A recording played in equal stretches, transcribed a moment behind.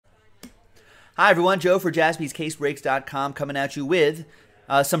Hi, everyone. Joe for jaspyscasebreaks.com coming at you with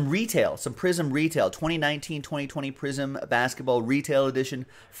some retail, some PRIZM retail. 2019-2020 PRIZM Basketball Retail Edition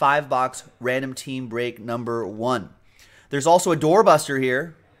 5-box random team break number 1. There's also a doorbuster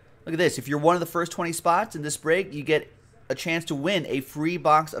here. Look at this. If you're one of the first 20 spots in this break, you get a chance to win a free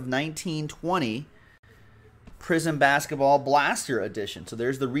box of 1920 PRIZM Basketball Blaster Edition. So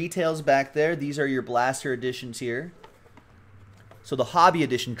there's the retails back there. These are your Blaster editions here. So the Hobby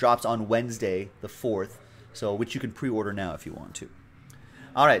Edition drops on Wednesday, the 4th, so which you can pre-order now if you want to.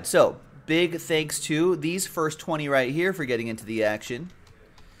 All right, so big thanks to these first 20 right here for getting into the action.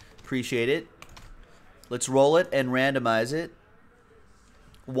 Appreciate it. Let's roll it and randomize it.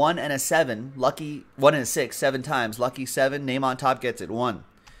 1 and a 7, lucky 1 and a 6, 7 times. Lucky 7, name on top gets it. 1,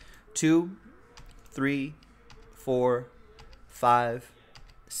 2, 3, 4, 5,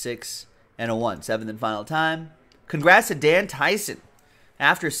 6, and a 1. 7th and final time. Congrats to Dan Tyson.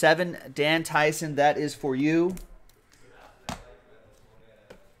 After 7, Dan Tyson, that is for you.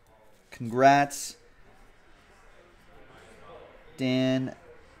 Congrats, Dan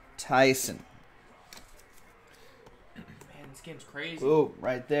Tyson. Man, this game's crazy. Ooh,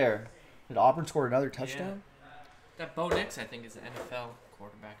 right there. Did Auburn score another touchdown? Yeah. That Bo Nix, I think, is an NFL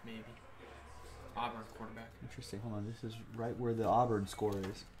quarterback, maybe. Auburn quarterback. Interesting. Hold on. This is right where the Auburn score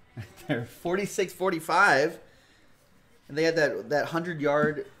is. Right there. 46-45. And they had that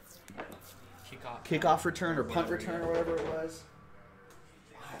 100-yard kickoff return or punt return or whatever it was.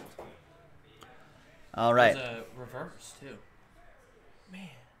 Wow. All right. It was a reverse, too. Man.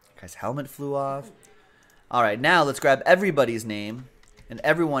 Guy's helmet flew off. All right, now let's grab everybody's name, and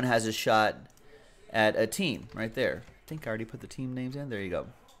everyone has a shot at a team right there. I think I already put the team names in. There you go.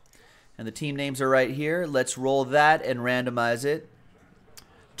 And the team names are right here. Let's roll that and randomize it.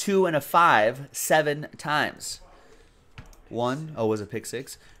 2 and a 5, 7 times. 1, oh, was it pick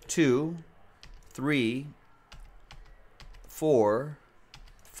 6? 2, 3, 4,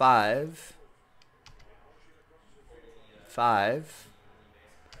 5, 5.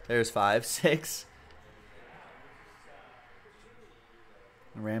 There's 5, 6.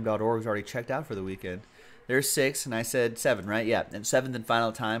 Ram.org's already checked out for the weekend. There's 6, and I said 7, right? Yeah, and 7th and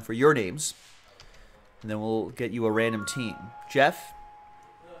final time for your names. And then we'll get you a random team. Jeff,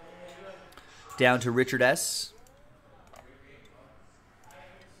 down to Richard S.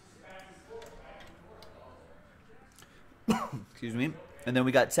 Excuse me. And then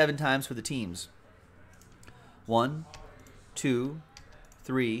we got 7 times for the teams. 1, 2,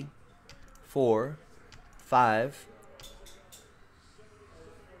 3, 4, 5,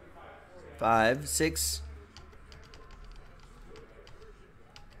 5, 6,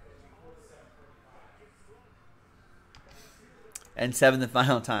 and 7th and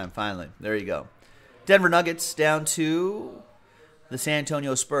final time, finally. There you go. Denver Nuggets down to the San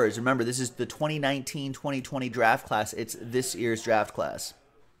Antonio Spurs. Remember, this is the 2019-2020 draft class. It's this year's draft class.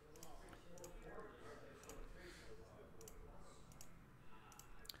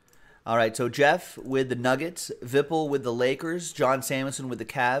 All right, so Jeff with the Nuggets, Vipple with the Lakers, John Samuelson with the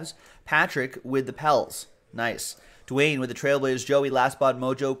Cavs, Patrick with the Pels. Nice. Dwayne with the Trailblazers, Joey, Last Spot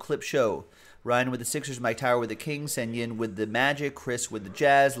Mojo, Clip Show. Ryan with the Sixers, Mike Tower with the Kings, Senyin with the Magic, Chris with the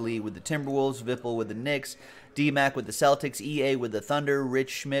Jazz, Lee with the Timberwolves, Vipple with the Knicks, D-Mac with the Celtics, EA with the Thunder,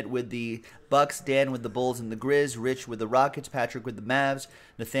 Rich Schmidt with the Bucks, Dan with the Bulls and the Grizz, Rich with the Rockets, Patrick with the Mavs,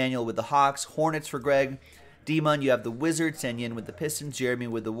 Nathaniel with the Hawks, Hornets for Greg, Demon, you have the Wizards, Senyin with the Pistons, Jeremy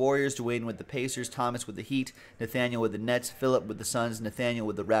with the Warriors, Dwayne with the Pacers, Thomas with the Heat, Nathaniel with the Nets, Philip with the Suns, Nathaniel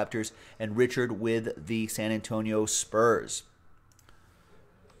with the Raptors, and Richard with the San Antonio Spurs.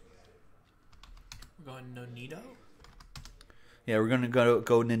 We're going Nonito? Yeah, we're going to go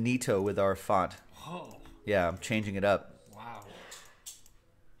Nonito with our font. Oh. Yeah, I'm changing it up. Wow.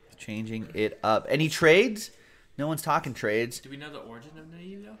 Changing it up. Any trades? No one's talking trades. Do we know the origin of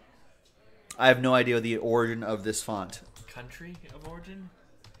Nonito? I have no idea the origin of this font. Country of origin?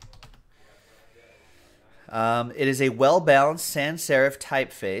 It is a well-balanced sans serif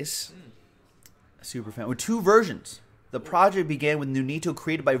typeface. Super fan. With 2 versions. The project began with Nonito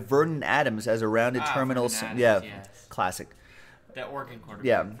created by Vernon Adams as a rounded terminal. Adams, yeah, yes. Classic. That Oregon quarterback,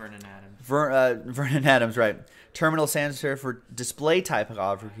 Yeah. Vernon Adams. Vernon Adams, right. Terminal sans serif for display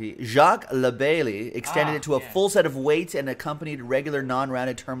typography. Jacques Labailly extended it to a full set of weights and accompanied regular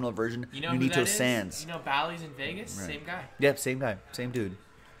non-rounded terminal version. You know Nonito who that Sans. is? You know Bally's in Vegas? Right. Same guy. Yep, same guy. Same dude.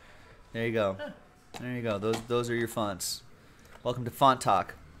 There you go. There you go. Those are your fonts. Welcome to Font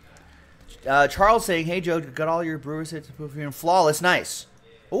Talk. Charles saying, hey, Joe, got all your Brewers hits and flawless. Nice.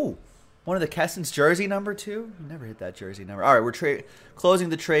 Ooh, one of the Kesson's jersey number 2. Never hit that jersey number. All right, we're closing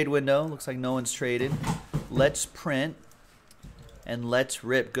the trade window. Looks like no one's traded. Let's print and let's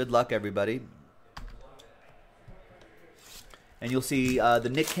rip. Good luck, everybody. And you'll see the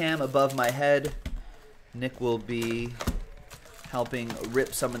Nick cam above my head. Nick will be helping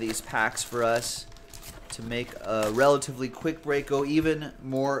rip some of these packs for us to make a relatively quick break go even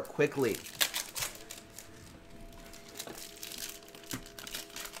more quickly.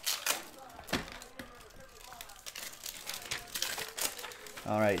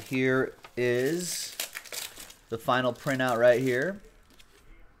 All right, here is the final printout right here.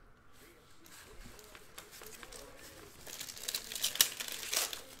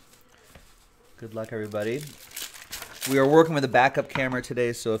 Good luck, everybody. We are working with a backup camera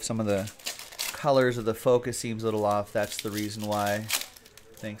today, so if some of the colors of the focus seems a little off, that's the reason why.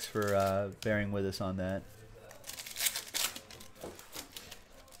 Thanks for bearing with us on that.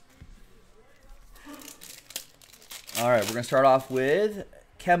 All right, we're going to start off with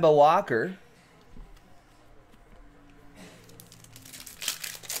Kemba Walker.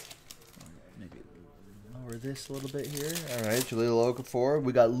 Maybe lower this a little bit here. All right, Jaleel Okafor.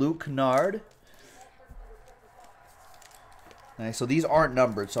 We got Luke Kennard. Nice. So these aren't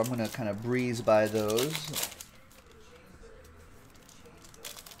numbered, so I'm going to kind of breeze by those.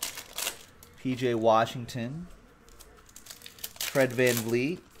 PJ Washington. Fred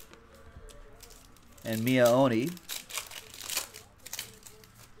VanVleet. And Mia Oni.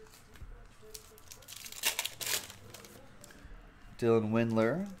 Dylan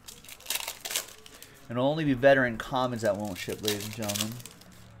Windler. And it'll only be veteran commons that won't ship, ladies and gentlemen.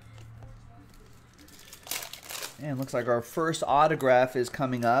 And looks like our first autograph is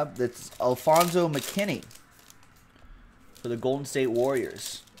coming up. That's Alfonso McKinney for the Golden State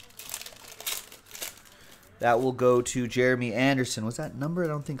Warriors. That will go to Jeremy Anderson. Was that numbered? I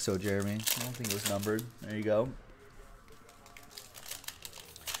don't think so, Jeremy. I don't think it was numbered. There you go.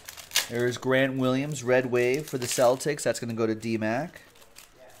 There's Grant Williams, Red Wave for the Celtics. That's going to go to D-Mac.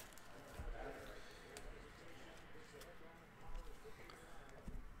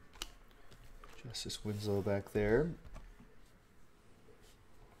 Justice Winslow back there.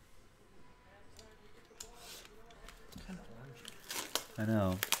 Kind of orangey. I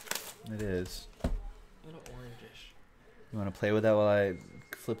know. It is. A little orangish. You want to play with that while I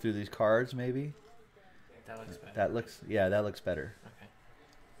flip through these cards, maybe? That looks better. That looks better. Okay.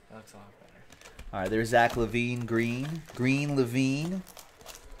 That looks a lot better. All right, there's Zach LaVine, Green Levine.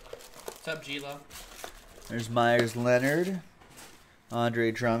 What's up, G-Lo? There's Myers Leonard.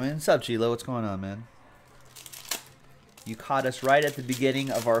 Andre Drummond. What's up, G-Lo? What's going on, man? You caught us right at the beginning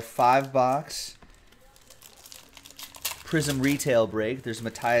of our 5-box Prism retail break. There's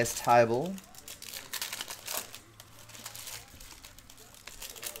Matthias Tybel.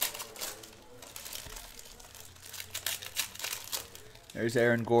 There's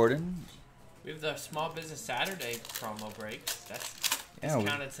Aaron Gordon. We have the Small Business Saturday promo breaks. That's Yeah,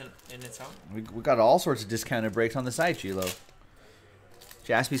 discounted in its own. we got all sorts of discounted breaks on the site, G-Lo.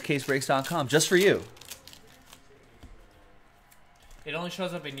 JaspysCaseBreaks.com, just for you. It only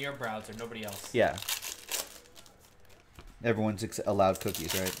shows up in your browser, nobody else. Yeah. Everyone's allowed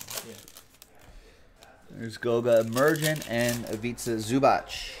cookies, right? Yeah. There's Goga Emergent and Ivica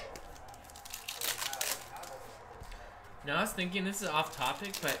Zubac. Now, I was thinking, this is off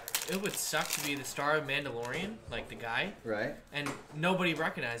topic, but it would suck to be the star of Mandalorian, like the guy, Right. and nobody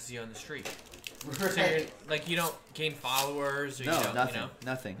recognizes you on the street. Right. So you're, like, you don't gain followers, or No, you don't, nothing. you know?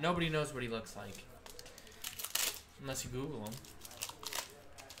 Nothing. Nobody knows what he looks like. Unless you Google him.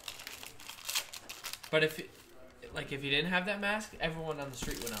 But if he didn't have that mask, everyone on the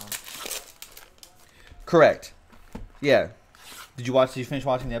street would know him. Correct. Yeah. Did you finish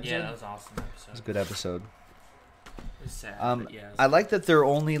watching the episode? Yeah, that was awesome episode. It was a good episode. It was sad, but yeah. I like that they're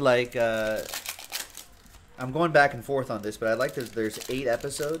only like I'm going back and forth on this, but I like that there's 8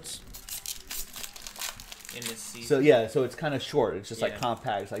 episodes. In this season. So yeah, so it's kind of short. It's just like Yeah.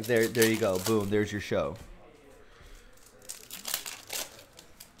 compact. It's like there you go. Boom, there's your show.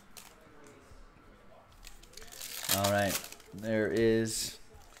 All right. There is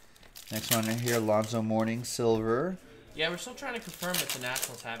next one right here, Alonzo Mourning, silver. Yeah, we're still trying to confirm if the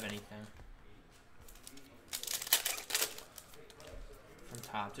Nationals have anything. From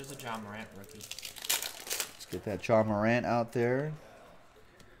top. There's a John Morant rookie. Let's get that John Morant out there.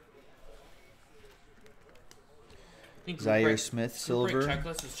 I think Zaire Smith, silver.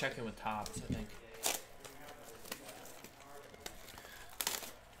 Checklist is checking with tops, I think.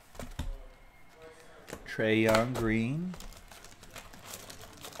 Trae Young, green.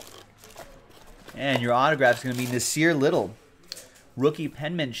 And your autograph is going to be Nasir Little. Rookie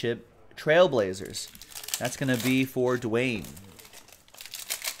penmanship, Trailblazers. That's going to be for Dwayne.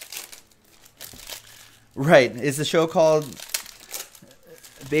 Right. Is the show called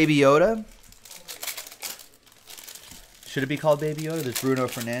Baby Yoda? Should it be called Baby Yoda? There's Bruno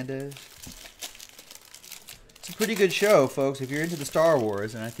Fernandez. It's a pretty good show, folks. If you're into the Star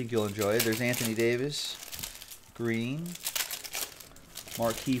Wars, and I think you'll enjoy it. There's Anthony Davis, green,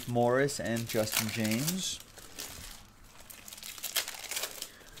 Markeith Morris, and Justin James.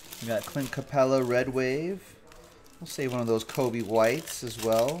 We got Clint Capella, Red Wave. We'll save one of those Kobe Whites as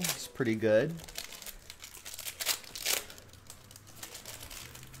well. It's pretty good.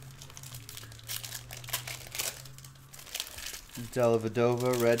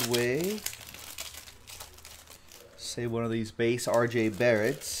 Dellavedova, Red Wave. Say one of these base RJ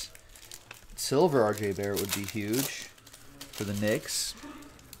Barretts. Silver RJ Barrett would be huge for the Knicks.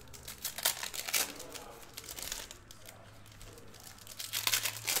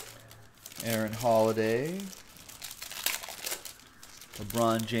 Aaron Holiday.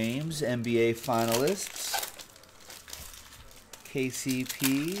 LeBron James, NBA finalists.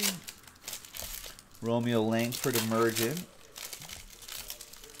 KCP. Romeo Langford, emergent.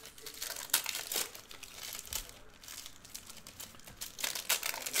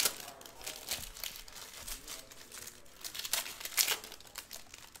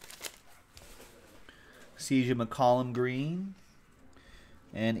 CJ McCollum green,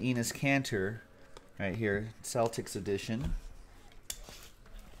 and Enes Kanter right here, Celtics edition.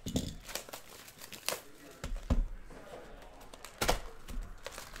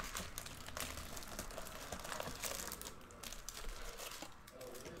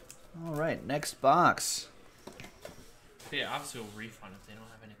 All right, next box. Yeah, obviously will refund if they don't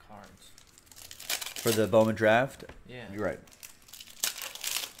have any cards. For the Bowman draft? Yeah. You're right.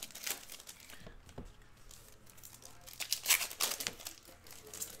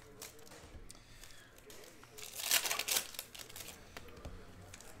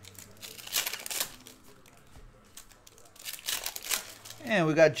 And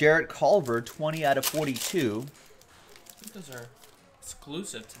we got Jarrett Culver, 20 out of 42. I think those are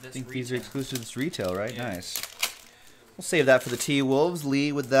exclusive to this I think retail. these are exclusive to this retail, right? Yeah. Nice. We'll save that for the T-Wolves.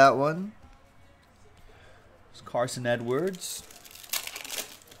 Lee with that one. It's Carson Edwards.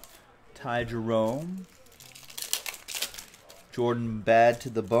 Ty Jerome. Jordan Bad to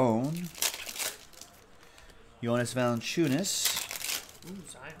the bone. Jonas Valanciunas. Ooh,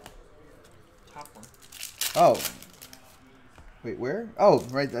 Zion. Top one. Oh. Wait, where? Oh,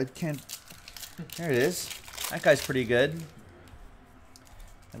 right. I can't. There it is. That guy's pretty good.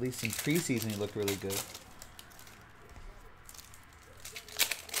 At least in preseason, he looked really good.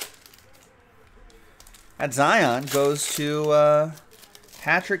 That Zion goes to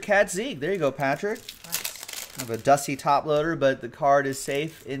Patrick Katzeeg. There you go, Patrick. Nice. Kind of a dusty top loader, but the card is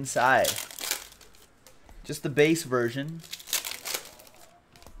safe inside. Just the base version.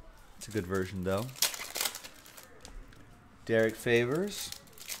 It's a good version, though. Derek Favors.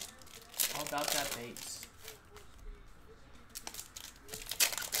 All about that base.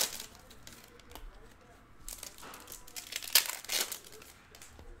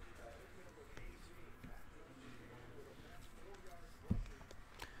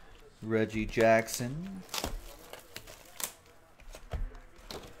 Reggie Jackson.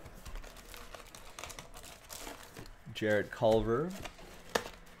 Jarrett Culver.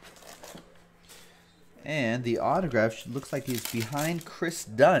 And the autograph looks like he's behind Chris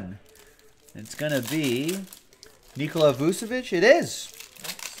Dunn. It's going to be Nikola Vucevic. It is.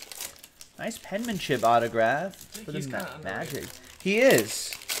 Nice penmanship autograph for the Magic. He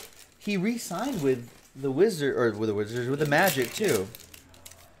is. He re-signed with the Wizard, or with the Wizards, with the Magic too.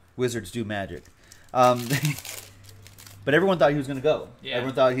 Wizards do Magic. But everyone thought he was going to go. Yeah.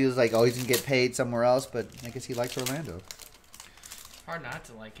 Everyone thought he was like, oh, he's going to get paid somewhere else, but I guess he likes Orlando. Hard not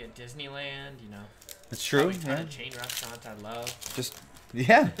to like it. Disneyland, you know. It's true. Probably a ton of chain restaurants I love. Just,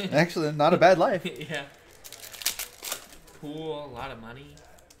 yeah, actually, not a bad life. Yeah. Pool, a lot of money.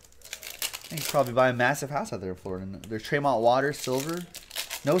 He's probably buying a massive house out there in Florida. There's Tremont Water, silver.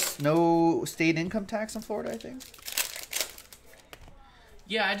 No state income tax in Florida, I think.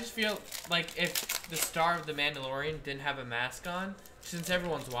 Yeah, I just feel like if the star of The Mandalorian didn't have a mask on, since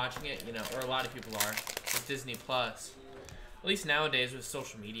everyone's watching it, you know, or a lot of people are, with Disney Plus, at least nowadays with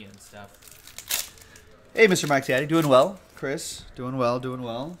social media and stuff. Hey, Mr. Mike Daddy, doing well. Chris, doing well, doing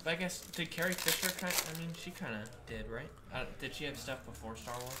well. But I guess, did Carrie Fisher she kind of did, right? Did she have stuff before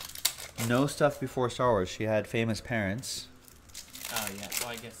Star Wars? No stuff before Star Wars. She had famous parents. Oh, yeah. Well,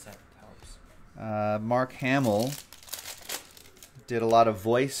 I guess that helps. Mark Hamill did a lot of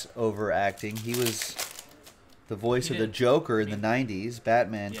voice-over acting. He was the voice of the Joker in the 90s,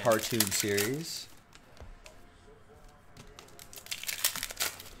 Batman cartoon series.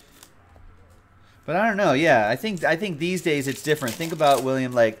 But I don't know. Yeah, I think these days it's different. Think about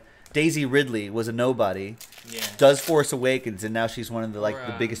William, like Daisy Ridley was a nobody, Yeah. does Force Awakens, and now she's one of the the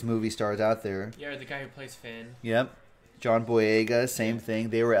Or, biggest movie stars out there. Yeah, or the guy who plays Finn. Yep. John Boyega, same thing.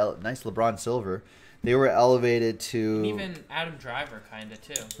 They were nice LeBron Silver. They were elevated to And even Adam Driver, kind of,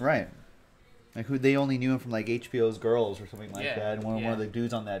 too. right. Like who they only knew him from like HBO's Girls or something like that, and one of the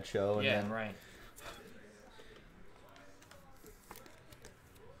dudes on that show. And Yeah, then, right.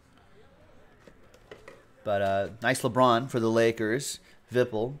 But nice LeBron for the Lakers.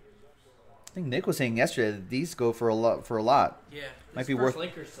 Vipple. I think Nick was saying yesterday that these go for a lot. Yeah. Might be worth.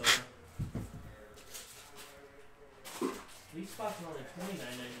 Lakers silver. These spots are only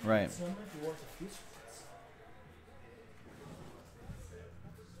 $29.99. Right. So it might be worth a few spots.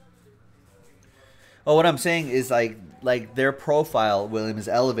 Oh, what I'm saying is like their profile, William, is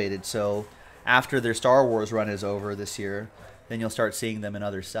elevated. So after their Star Wars run is over this year, then you'll start seeing them in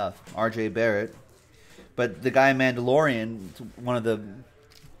other stuff. R.J. Barrett. But the guy Mandalorian, one of the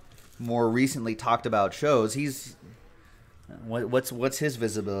more recently talked about shows, he's what's his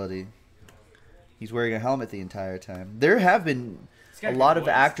visibility? He's wearing a helmet the entire time. There have been a lot of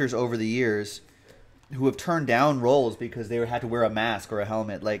actors over the years who have turned down roles because they had to wear a mask or a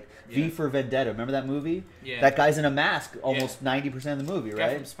helmet. Like V for Vendetta, remember that movie? Yeah. That guy's in a mask almost 90% of the movie, right?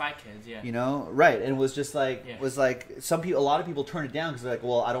 Guy from Spy Kids, yeah. You know, right? And it was just like a lot of people turned it down because they're like,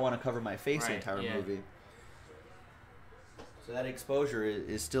 well, I don't want to cover my face the entire movie. So that exposure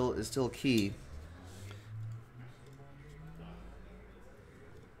is still key.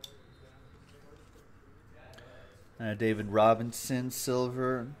 David Robinson,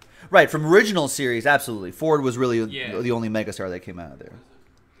 silver. Right, from original series, absolutely. Ford was really the only megastar that came out of there.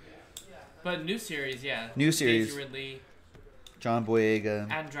 But new series, yeah. New series. Daisy Ridley. John Boyega.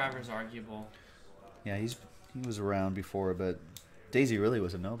 Adam Driver's arguable. Yeah, he was around before, but Daisy really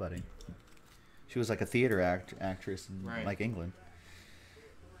was a nobody. She was like a theater actress in like England.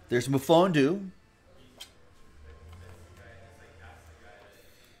 There's Muffondu.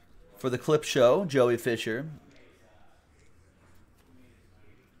 For the clip show, Joey Fisher.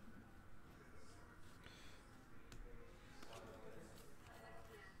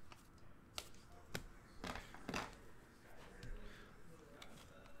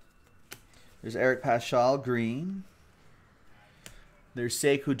 There's Eric Paschal, green. There's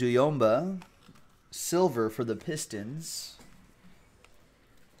Sekou Duyomba, silver for the Pistons.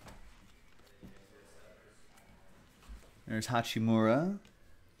 There's Hachimura.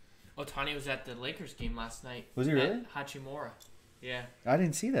 Otani was at the Lakers game last night. Was he really? Hachimura. Yeah. I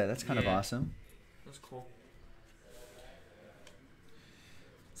didn't see that. That's kind of awesome. That was cool.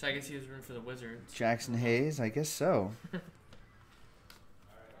 So I guess he was rooting for the Wizards. Jackson Hayes, I guess so.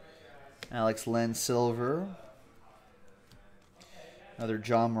 Alex Len, silver. Another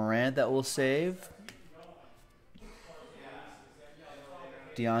John Morant that we'll save.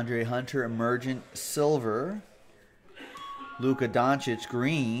 DeAndre Hunter, emergent, silver. Luka Doncic,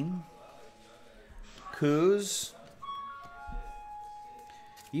 green. Kuz.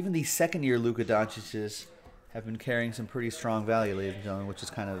 Even the second-year Luka Doncic's have been carrying some pretty strong value, ladies and gentlemen, which is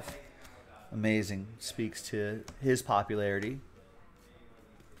kind of amazing. Speaks to his popularity.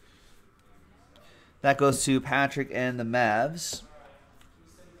 That goes to Patrick and the Mavs.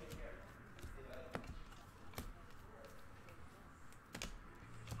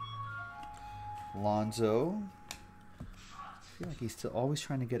 Lonzo. I feel like he's still always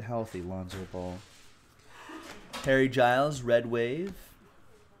trying to get healthy, Lonzo Ball. Harry Giles, red wave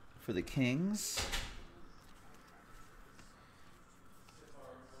for the Kings.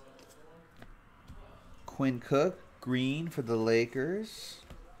 Quinn Cook, green for the Lakers.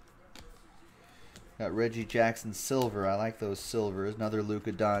 Got Reggie Jackson, silver. I like those silvers. Another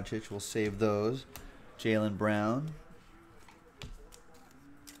Luka Doncic. We'll save those. Jaylen Brown.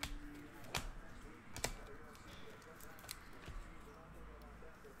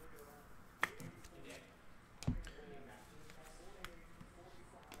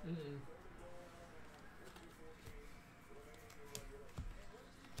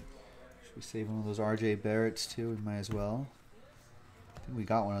 Should we save one of those R.J. Barretts too? We might as well. I think we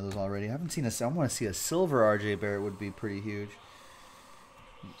got one of those already. I haven't seen I want to see a silver R.J. Barrett would be pretty huge.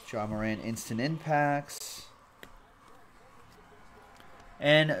 John Morant, instant impacts.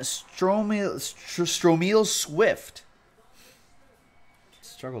 And Stromile Swift.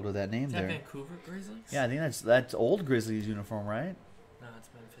 Struggled with that name Is that there. Vancouver Grizzlies? Yeah, I think that's old Grizzlies uniform, right? No, it's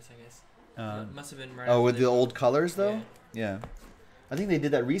Memphis, I guess. It must have been right. Oh, with the old colors though? Yeah. Yeah. I think they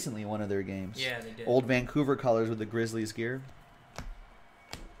did that recently in one of their games. Yeah, they did. Old Vancouver colors with the Grizzlies gear.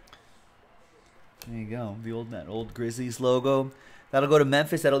 There you go. The old Grizzlies logo. That'll go to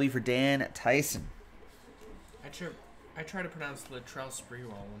Memphis. That'll be for Dan Tyson. I tried to pronounce Latrell Sprewell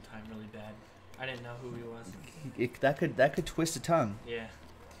one time really bad. I didn't know who he was. That could twist a tongue. Yeah.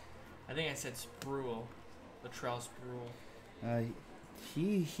 I think I said Spruill. Latrell Spruill.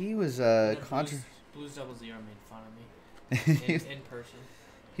 He was Blues Double Zero made fun of me in person.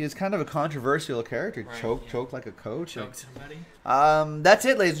 He was kind of a controversial character. Right, Choke like a coach. Choke somebody. That's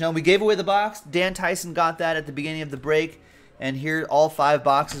it, ladies and gentlemen. We gave away the box. Dan Tyson got that at the beginning of the break. And here, all 5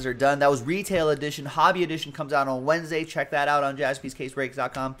 boxes are done. That was retail edition. Hobby edition comes out on Wednesday. Check that out on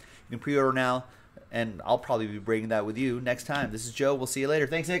jaspyscasebreaks.com. You can pre-order now. And I'll probably be breaking that with you next time. This is Joe. We'll see you later.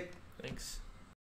 Thanks, Nick. Thanks.